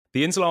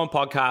The Insulone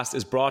podcast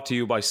is brought to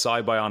you by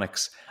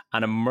Cybionics,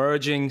 an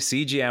emerging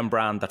CGM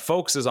brand that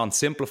focuses on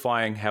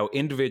simplifying how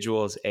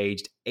individuals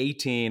aged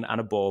 18 and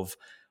above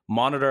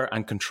monitor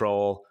and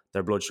control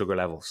their blood sugar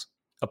levels.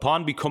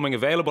 Upon becoming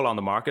available on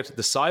the market,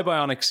 the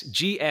Cybionics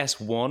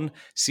GS1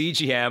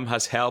 CGM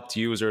has helped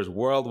users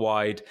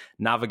worldwide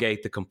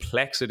navigate the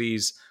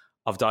complexities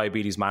of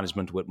diabetes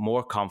management with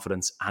more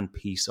confidence and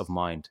peace of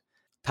mind.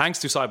 Thanks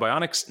to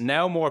Cybionics,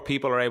 now more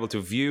people are able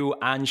to view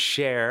and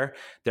share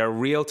their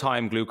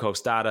real-time glucose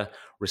data,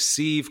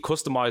 receive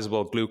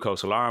customizable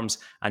glucose alarms,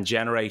 and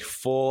generate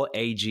full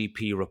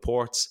AGP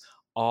reports,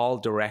 all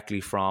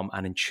directly from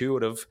an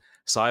intuitive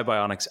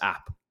Cybionics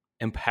app,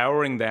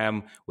 empowering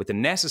them with the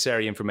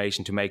necessary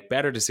information to make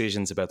better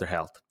decisions about their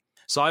health.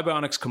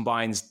 Cybionics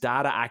combines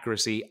data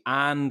accuracy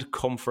and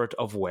comfort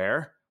of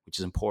wear, which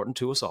is important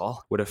to us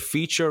all, with a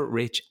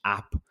feature-rich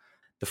app.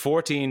 The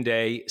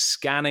 14-day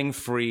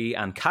scanning-free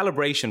and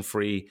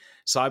calibration-free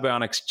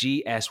Cybionics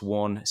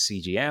GS1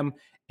 CGM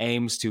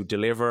aims to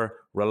deliver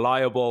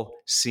reliable,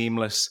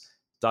 seamless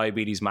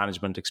diabetes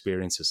management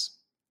experiences.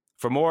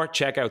 For more,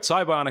 check out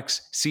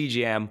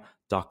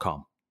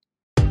cybionicscgm.com.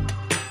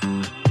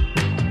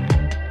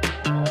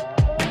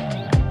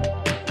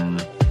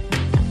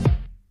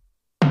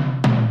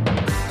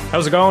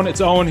 How's it going?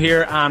 It's Owen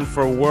here, and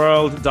for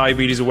World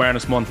Diabetes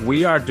Awareness Month,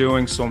 we are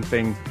doing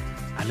something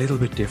a little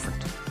bit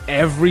different.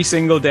 Every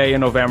single day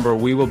in November,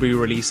 we will be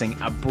releasing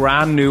a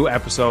brand new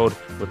episode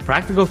with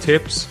practical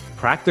tips,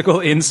 practical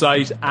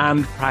insight,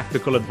 and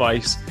practical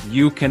advice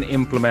you can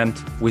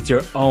implement with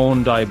your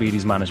own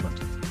diabetes management.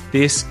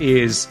 This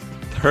is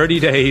 30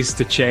 days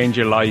to change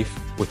your life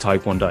with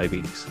type 1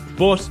 diabetes.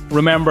 But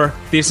remember,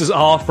 this is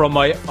all from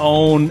my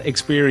own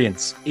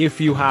experience.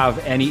 If you have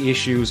any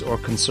issues or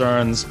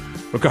concerns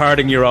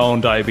regarding your own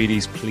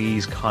diabetes,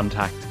 please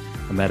contact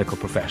a medical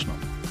professional.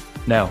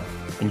 Now,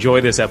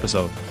 enjoy this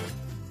episode.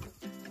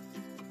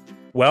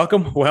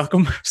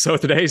 Welcome. So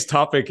today's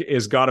topic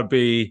is got to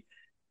be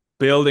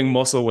building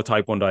muscle with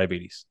type 1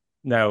 diabetes.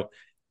 Now,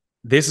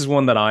 this is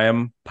one that I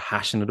am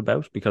passionate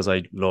about because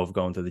I love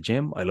going to the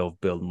gym. I love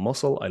building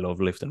muscle. I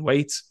love lifting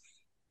weights.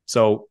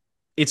 So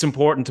it's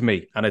important to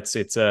me, and it's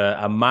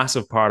a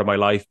massive part of my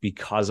life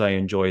because I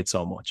enjoy it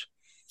so much.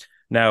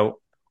 Now,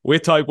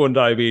 with type 1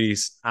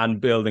 diabetes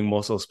and building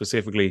muscle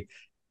specifically,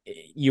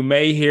 you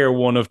may hear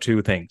one of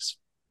two things.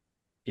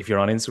 If you're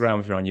on Instagram,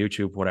 if you're on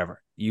YouTube,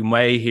 whatever, you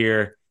may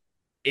hear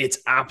it's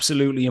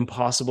absolutely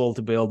impossible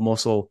to build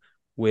muscle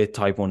with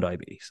type 1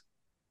 diabetes.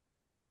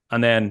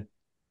 And then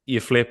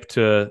you flip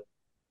to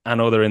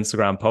another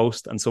Instagram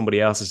post and somebody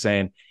else is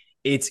saying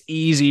it's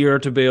easier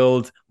to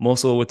build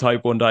muscle with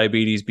type 1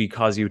 diabetes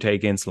because you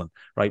take insulin,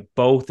 right?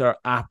 Both are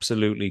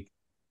absolutely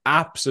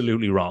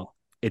wrong.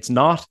 It's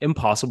not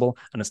impossible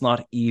and it's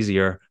not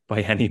easier by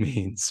any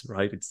means,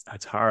 right?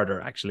 It's harder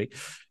actually.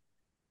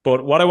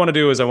 But what I want to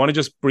do is I want to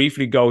just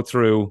briefly go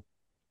through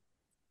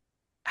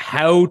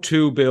how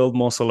to build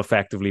muscle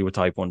effectively with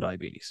type 1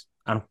 diabetes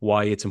and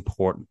why it's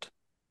important.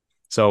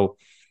 So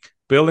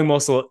building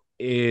muscle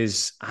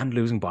and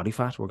losing body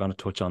fat, we're going to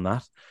touch on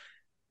that.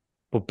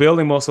 But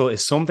building muscle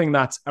is something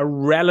that's a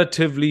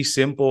relatively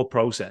simple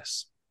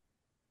process,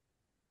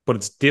 but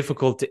it's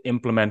difficult to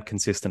implement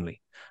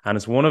consistently. And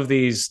it's one of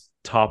these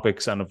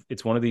topics and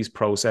it's one of these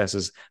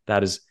processes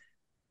that is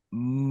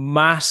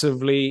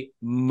massively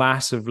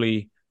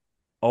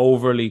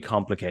overly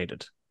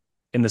complicated,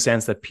 in the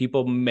sense that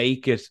people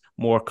make it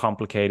more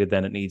complicated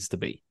than it needs to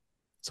be.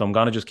 So I'm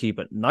going to just keep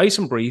it nice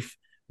and brief,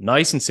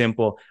 nice and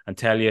simple, and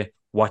tell you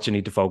what you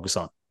need to focus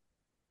on.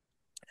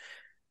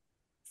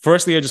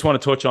 Firstly, I just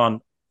want to touch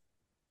on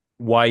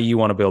why you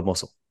want to build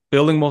muscle.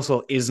 Building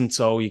muscle isn't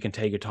so you can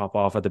take your top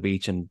off at the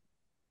beach and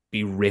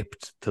be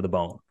ripped to the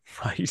bone,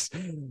 right?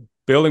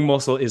 Building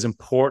muscle is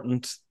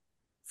important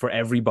for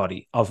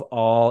everybody of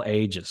all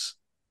ages.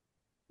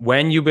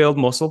 When you build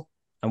muscle,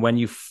 and when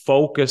you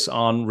focus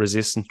on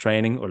resistance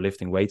training or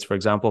lifting weights, for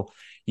example,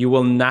 you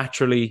will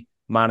naturally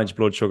manage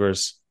blood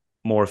sugars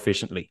more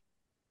efficiently.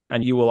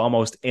 And you will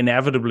almost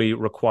inevitably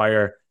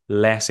require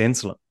less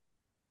insulin.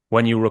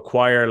 When you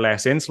require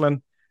less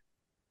insulin,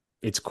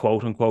 it's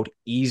quote unquote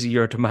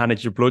easier to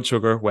manage your blood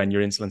sugar when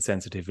your insulin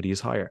sensitivity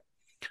is higher.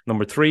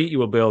 Number 3, you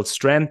will build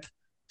strength,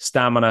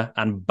 stamina,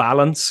 and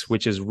balance,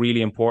 which is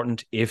really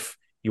important if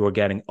you are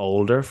getting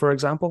older, for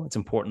example. It's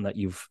important that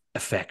you've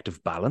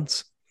effective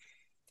balance.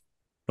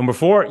 Number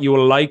 4, you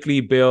will likely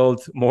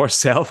build more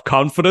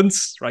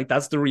self-confidence, right?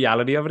 That's the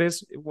reality of it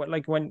is.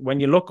 Like when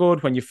you look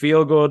good, when you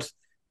feel good,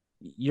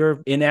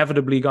 you're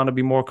inevitably going to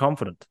be more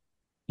confident.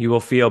 You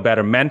will feel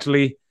better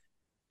mentally.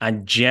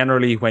 And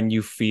generally, when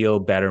you feel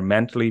better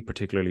mentally,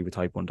 particularly with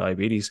type 1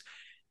 diabetes,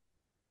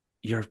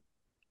 you're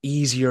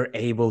easier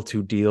able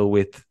to deal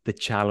with the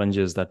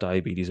challenges that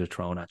diabetes are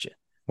thrown at you.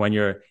 When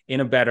you're in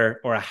a better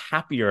or a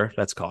happier,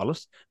 let's call it,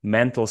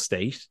 mental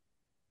state,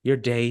 your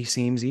day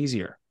seems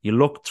easier. You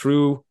look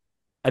through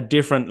a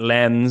different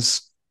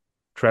lens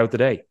throughout the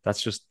day. That's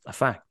just a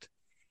fact.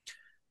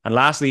 And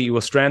lastly, you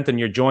will strengthen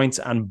your joints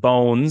and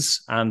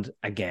bones, and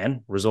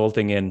again,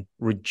 resulting in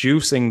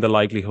reducing the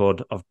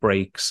likelihood of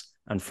breaks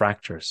and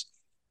fractures.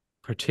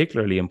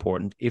 Particularly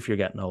important if you're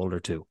getting older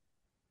too.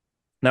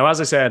 Now, as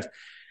I said,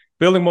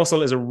 building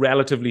muscle is a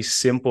relatively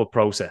simple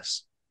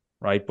process,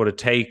 right? But it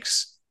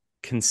takes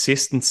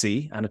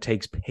consistency and it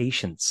takes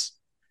patience.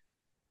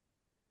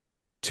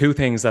 Two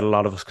things that a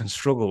lot of us can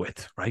struggle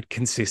with, right?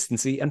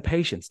 Consistency and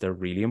patience. They're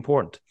really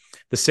important.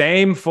 The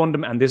same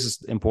and this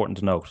is important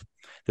to note,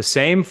 the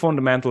same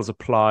fundamentals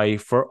apply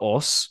for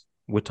us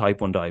with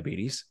type 1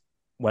 diabetes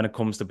when it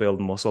comes to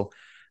building muscle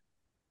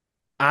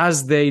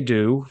as they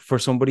do for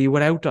somebody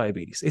without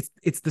diabetes.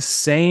 It's the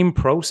same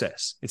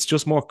process. It's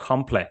just more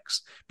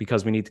complex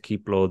because we need to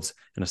keep bloods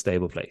in a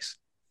stable place.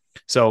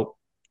 So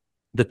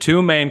the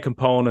two main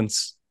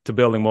components to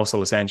building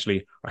muscle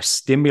essentially are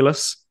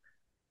stimulus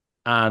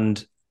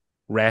and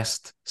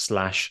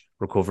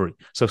rest/recovery.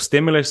 So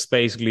stimulus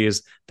basically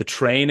is the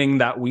training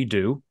that we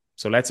do.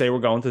 So let's say we're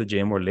going to the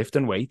gym, we're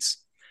lifting weights.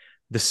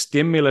 The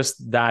stimulus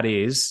that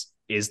is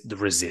the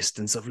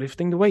resistance of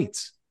lifting the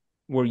weights.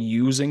 We're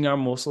using our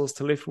muscles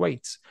to lift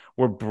weights.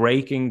 We're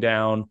breaking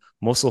down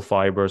muscle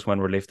fibers when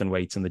we're lifting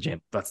weights in the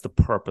gym. That's the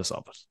purpose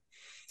of it.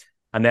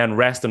 And then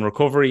rest and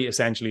recovery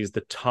essentially is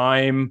the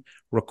time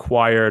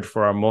required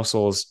for our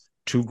muscles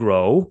to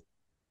grow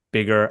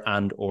bigger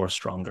and or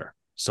stronger.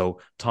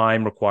 So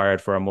time required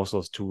for our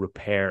muscles to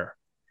repair.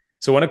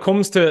 So when it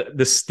comes to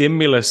the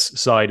stimulus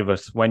side of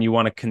it, when you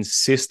want to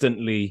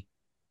consistently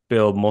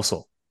build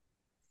muscle,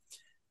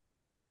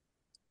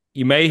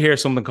 you may hear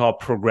something called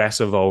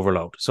progressive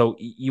overload. So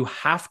you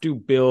have to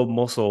build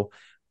muscle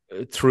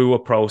through a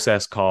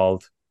process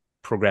called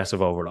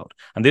progressive overload.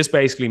 And this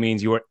basically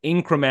means you are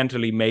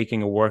incrementally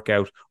making a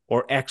workout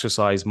or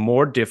exercise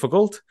more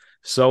difficult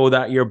so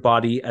that your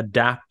body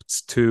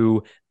adapts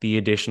to the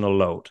additional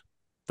load.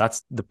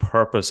 That's the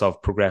purpose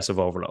of progressive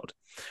overload.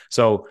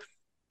 So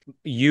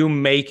you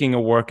making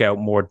a workout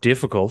more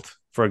difficult,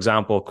 for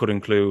example, could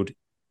include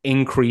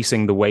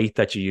increasing the weight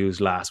that you used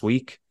last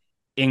week,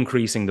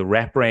 increasing the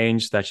rep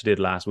range that you did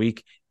last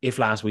week. If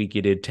last week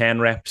you did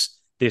 10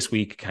 reps, this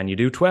week, can you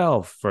do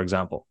 12, for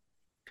example?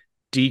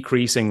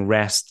 Decreasing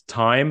rest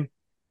time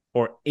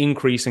or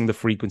increasing the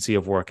frequency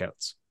of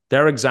workouts.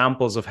 They're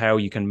examples of how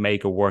you can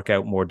make a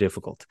workout more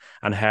difficult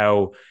and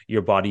how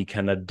your body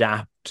can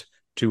adapt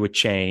to a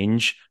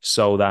change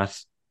so that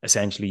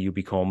essentially you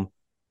become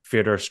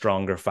fitter,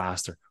 stronger,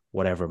 faster,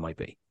 whatever it might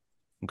be.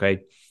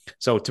 Okay.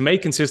 So to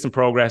make consistent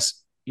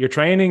progress, your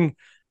training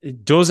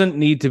doesn't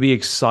need to be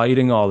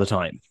exciting all the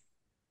time.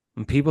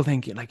 And people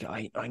think like,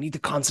 I need to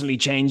constantly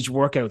change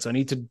workouts. I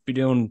need to be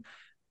doing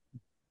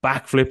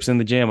backflips in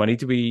the gym. I need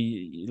to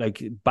be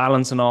like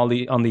balancing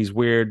on these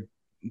weird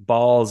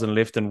balls and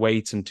lifting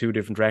weights in two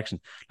different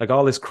directions. Like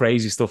all this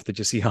crazy stuff that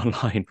you see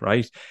online,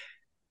 right?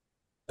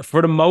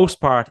 For the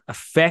most part,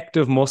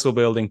 effective muscle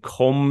building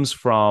comes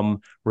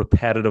from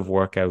repetitive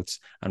workouts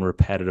and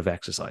repetitive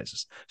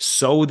exercises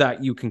so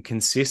that you can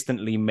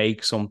consistently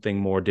make something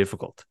more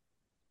difficult.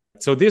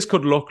 So this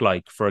could look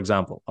like, for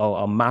example,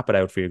 I'll map it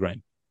out for you,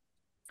 Graham.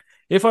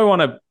 If I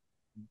want to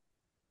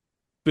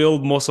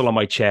build muscle on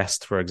my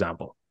chest, for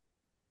example,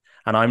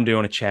 and I'm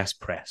doing a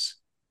chest press,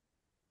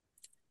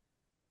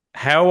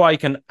 how I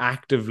can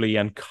actively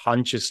and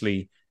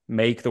consciously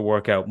make the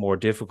workout more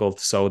difficult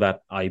so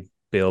that I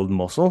build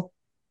muscle.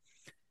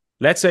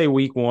 Let's say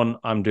week 1,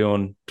 I'm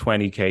doing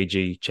 20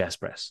 kg chest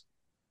press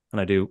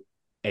and I do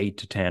 8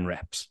 to 10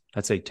 reps.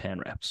 Let's say 10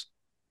 reps.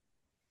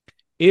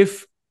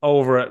 If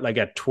over like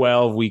a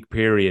 12-week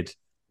period,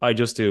 I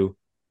just do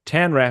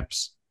 10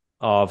 reps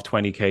of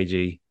 20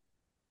 kg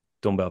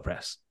dumbbell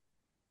press,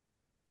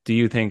 do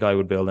you think I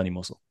would build any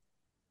muscle?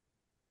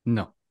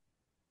 No.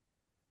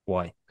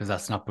 Why? Because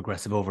that's not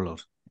progressive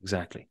overload.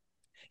 Exactly.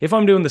 If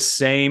I'm doing the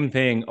same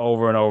thing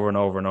over and over and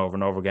over and over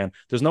and over again,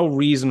 there's no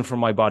reason for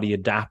my body to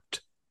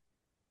adapt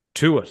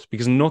to it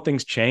because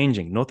nothing's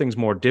changing. Nothing's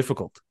more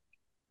difficult.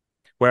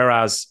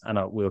 Whereas, and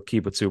we'll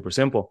keep it super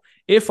simple,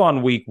 if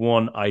on week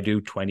 1, I do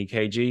 20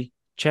 kg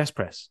chest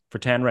press for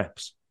 10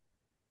 reps,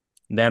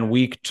 then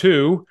week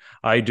 2,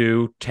 I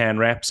do 10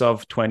 reps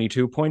of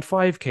 22.5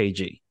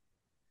 kg.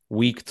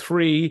 Week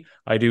 3,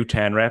 I do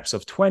 10 reps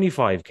of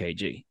 25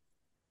 kg.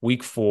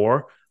 Week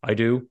 4, I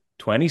do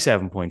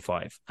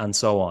 27.5 and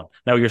so on.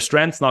 Now, your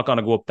strength's not going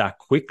to go up that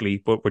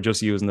quickly, but we're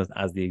just using it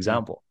as the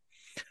example.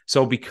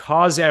 So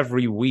because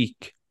every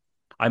week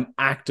I'm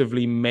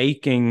actively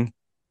making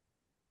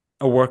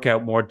a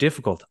workout more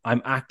difficult,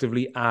 I'm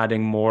actively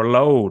adding more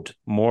load,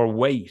 more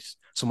weight.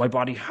 So my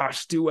body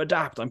has to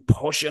adapt. I'm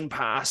pushing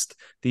past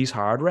these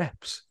hard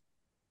reps.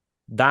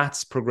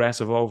 That's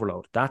progressive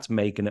overload. That's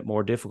making it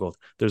more difficult.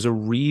 There's a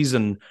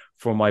reason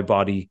for my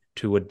body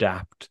to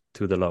adapt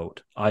to the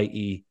load,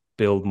 i.e.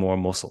 build more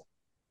muscle.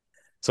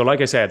 So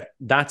like I said,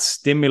 that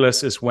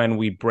stimulus is when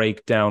we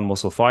break down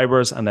muscle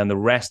fibers, and then the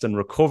rest and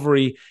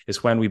recovery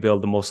is when we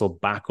build the muscle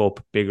back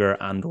up bigger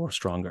and or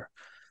stronger.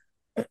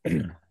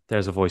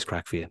 There's a voice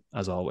crack for you,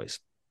 as always.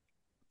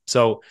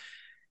 So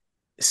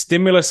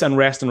stimulus and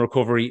rest and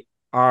recovery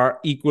are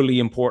equally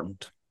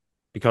important.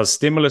 because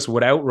stimulus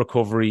without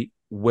recovery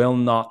will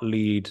not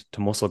lead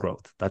to muscle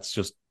growth. That's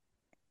just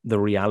the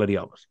reality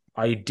of it.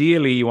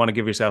 Ideally, you want to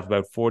give yourself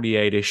about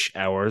 48-ish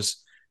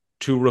hours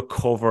to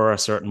recover a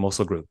certain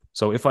muscle group.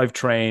 So if I've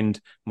trained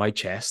my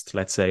chest,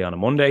 let's say on a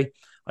Monday,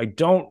 I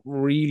don't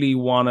really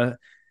want to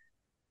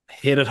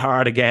hit it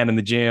hard again in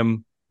the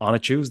gym on a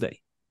Tuesday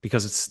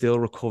because it's still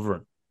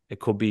recovering. It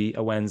could be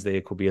a Wednesday,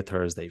 it could be a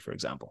Thursday, for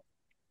example.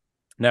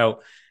 Now,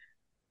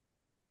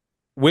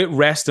 with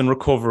rest and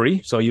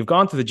recovery, so you've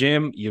gone to the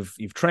gym,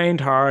 you've trained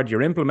hard,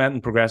 you're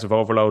implementing progressive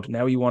overload.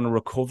 Now you want to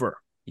recover.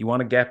 You want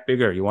to get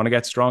bigger. You want to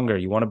get stronger.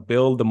 You want to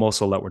build the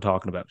muscle that we're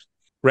talking about.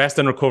 Rest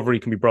and recovery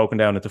can be broken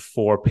down into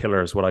 4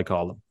 pillars, what I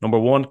call them. Number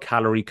 1,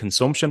 calorie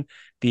consumption,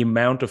 the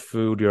amount of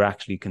food you're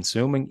actually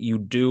consuming. You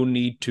do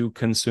need to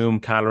consume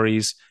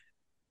calories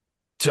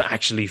to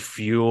actually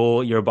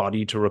fuel your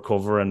body to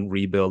recover and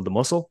rebuild the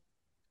muscle.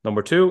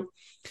 Number 2,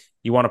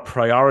 you want to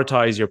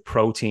prioritize your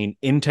protein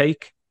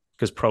intake,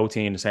 because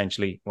protein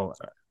essentially,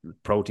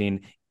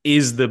 protein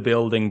is the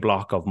building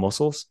block of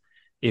muscles.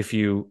 If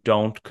you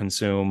don't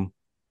consume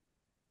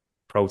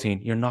protein,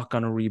 you're not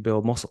going to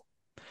rebuild muscle.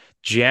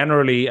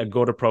 Generally, a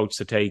good approach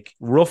to take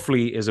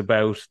roughly is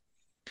about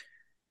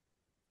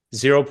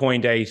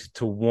 0.8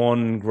 to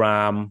 1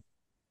 gram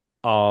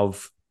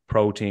of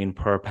protein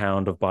per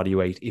pound of body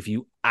weight if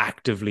you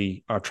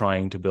actively are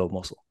trying to build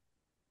muscle.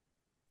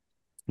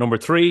 Number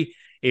 3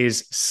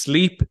 is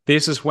sleep.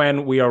 This is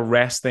when we are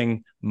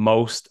resting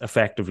most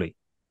effectively.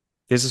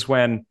 This is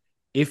when,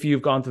 if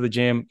you've gone to the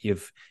gym,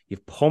 you've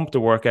pumped a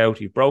workout,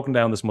 you've broken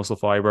down this muscle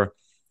fiber,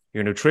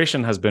 your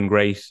nutrition has been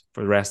great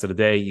for the rest of the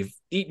day, you've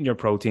eaten your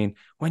protein.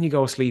 When you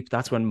go to sleep,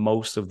 that's when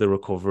most of the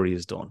recovery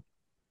is done.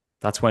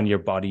 That's when your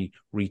body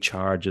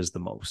recharges the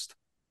most.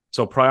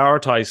 So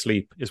prioritize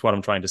sleep is what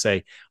I'm trying to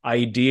say.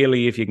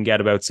 Ideally, if you can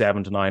get about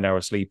 7 to 9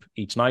 hours sleep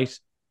each night,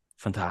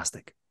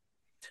 fantastic.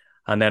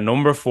 And then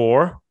number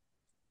 4,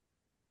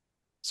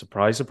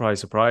 surprise,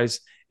 surprise, surprise,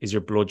 is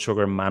your blood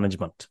sugar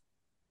management.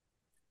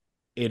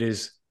 It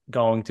is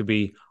going to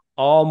be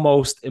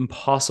almost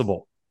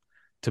impossible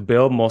to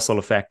build muscle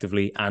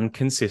effectively and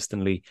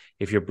consistently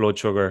if your blood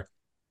sugar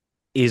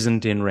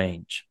isn't in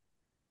range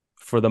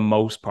for the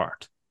most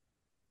part.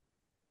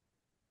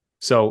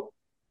 So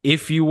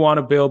if you want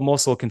to build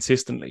muscle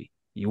consistently,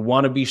 you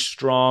want to be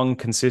strong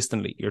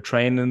consistently, you're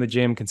training in the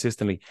gym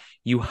consistently,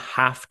 you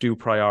have to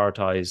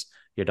prioritize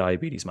your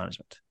diabetes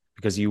management,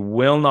 because you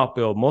will not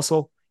build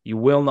muscle, you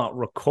will not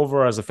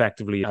recover as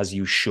effectively as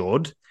you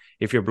should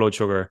if your blood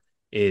sugar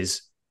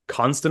is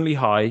constantly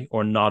high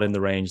or not in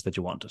the range that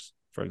you want it,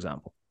 for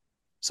example.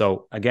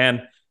 So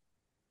again,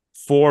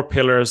 4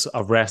 pillars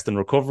of rest and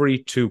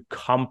recovery to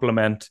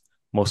complement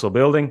muscle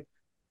building: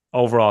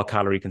 overall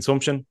calorie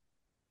consumption,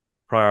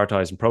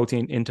 prioritizing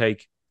protein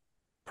intake,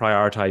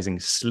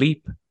 prioritizing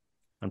sleep,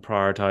 and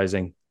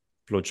prioritizing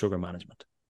blood sugar management.